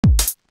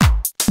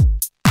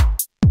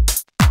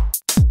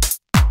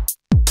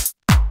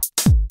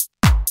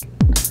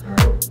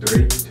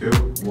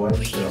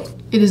One show.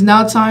 It is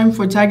now time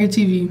for Tiger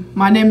TV.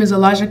 My name is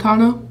Elijah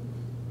Kano.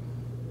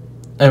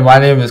 And my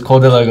name is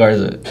Cole De La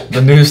Garza.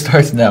 The news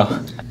starts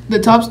now. The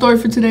top story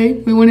for today,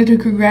 we wanted to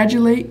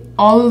congratulate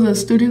all of the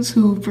students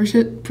who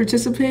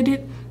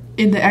participated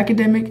in the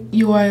academic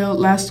UIL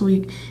last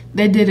week.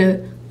 They did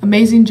an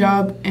amazing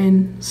job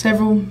and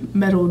several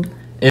medaled.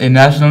 In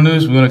national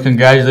news, we want to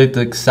congratulate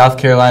the South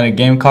Carolina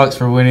Gamecocks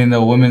for winning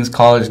the Women's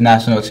College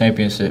National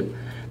Championship.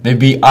 They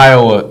beat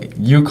Iowa.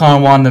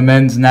 UConn won the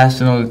Men's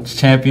National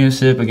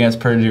Championship against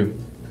Purdue.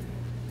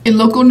 In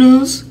local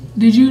news,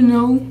 did you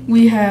know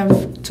we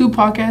have 2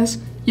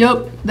 podcasts?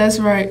 Yup, that's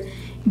right.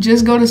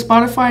 Just go to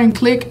Spotify and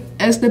click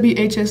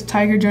SWHS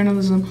Tiger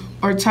Journalism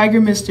or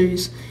Tiger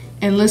Mysteries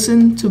and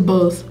listen to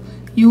both.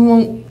 You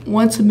won't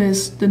want to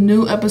miss the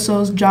new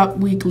episodes drop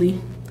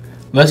weekly.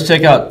 Let's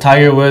check out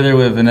Tiger weather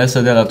with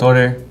Vanessa De La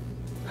Torre.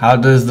 How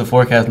does the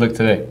forecast look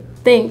today?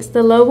 Thanks.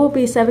 The low will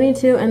be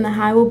 72 and the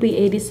high will be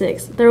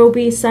 86. There will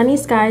be sunny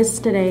skies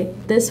today.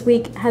 This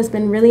week has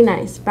been really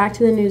nice. Back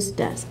to the news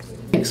desk.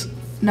 Thanks.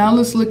 Now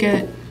let's look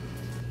at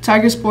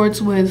Tiger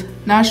Sports with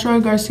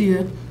Nashra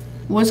Garcia.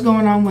 What's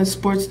going on with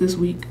sports this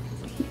week?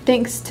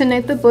 Thanks.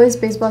 Tonight, the boys'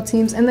 baseball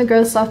teams and the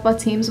girls' softball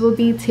teams will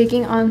be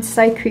taking on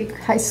Side Creek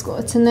High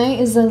School. Tonight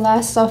is the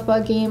last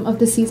softball game of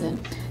the season.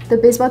 The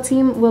baseball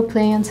team will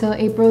play until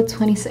April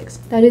 26th.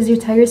 That is your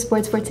Tiger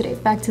Sports for today.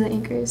 Back to the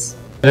anchors.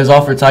 That is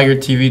all for Tiger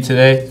TV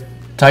today.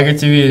 Tiger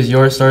TV is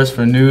your source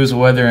for news,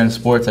 weather, and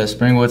sports at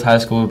Springwoods High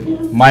School.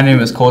 My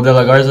name is Cole De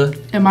La Garza.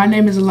 And my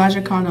name is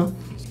Elijah Kano.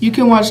 You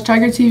can watch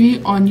Tiger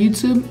TV on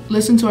YouTube,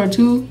 listen to our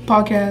 2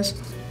 podcasts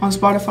on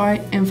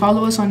Spotify, and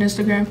follow us on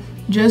Instagram.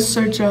 Just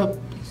search up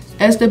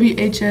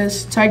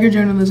SWHS Tiger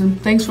Journalism.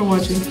 Thanks for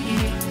watching.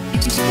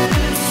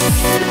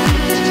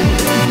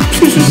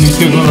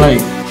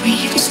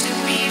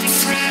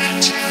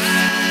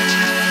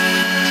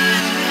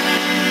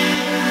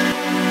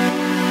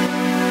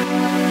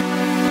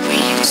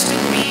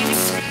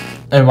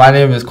 And my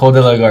name is Cole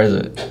De La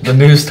Garza. The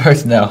news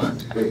starts now.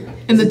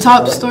 In the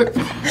top story,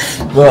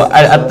 Well,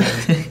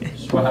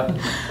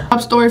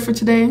 top story for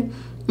today,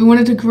 we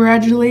wanted to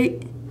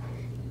congratulate.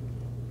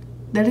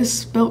 That is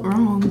spelt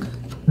wrong.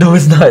 No,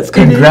 it's not. It's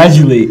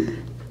congratulate.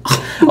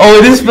 Oh,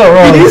 it is spelled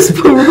wrong. It is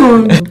spelled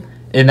wrong.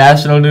 In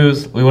national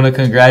news, we want to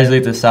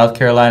congratulate the South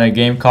Carolina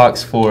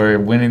Gamecocks for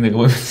winning the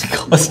Women's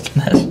College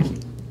National.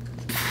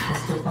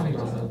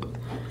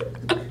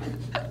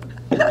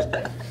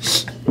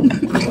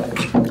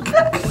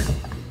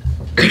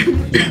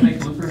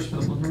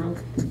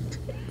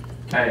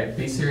 Hey,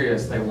 be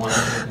serious. They won.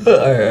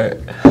 Alright.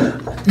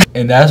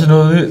 In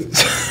national news.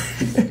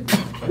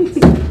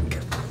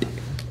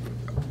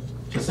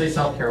 Just say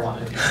South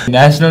Carolina. In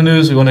national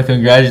news, we want to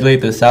congratulate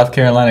the South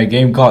Carolina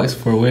Gamecocks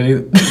for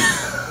winning.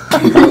 It's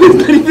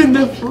not even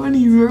that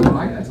funny, bro.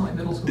 That's like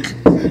middle school.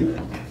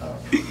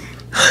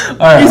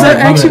 Alright, Is that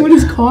actually what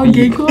it's called?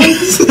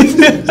 Gamecocks?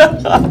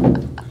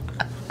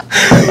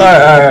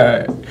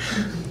 Alright.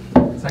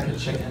 It's like a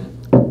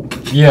chicken.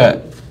 Yeah.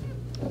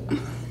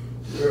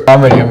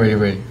 I'm ready.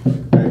 Alright,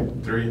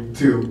 3,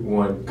 2,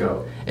 1,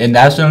 go. In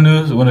national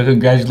news, we want to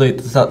congratulate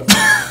the South.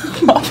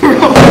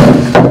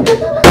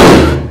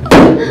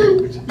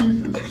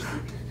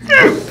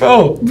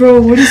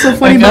 Bro, what is so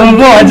funny I about don't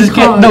know. I just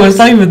can't. Gamecocks? No, it's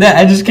not even that.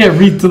 I just can't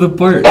read to the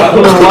part. I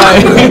don't know why.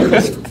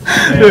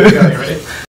 Hey, you ready?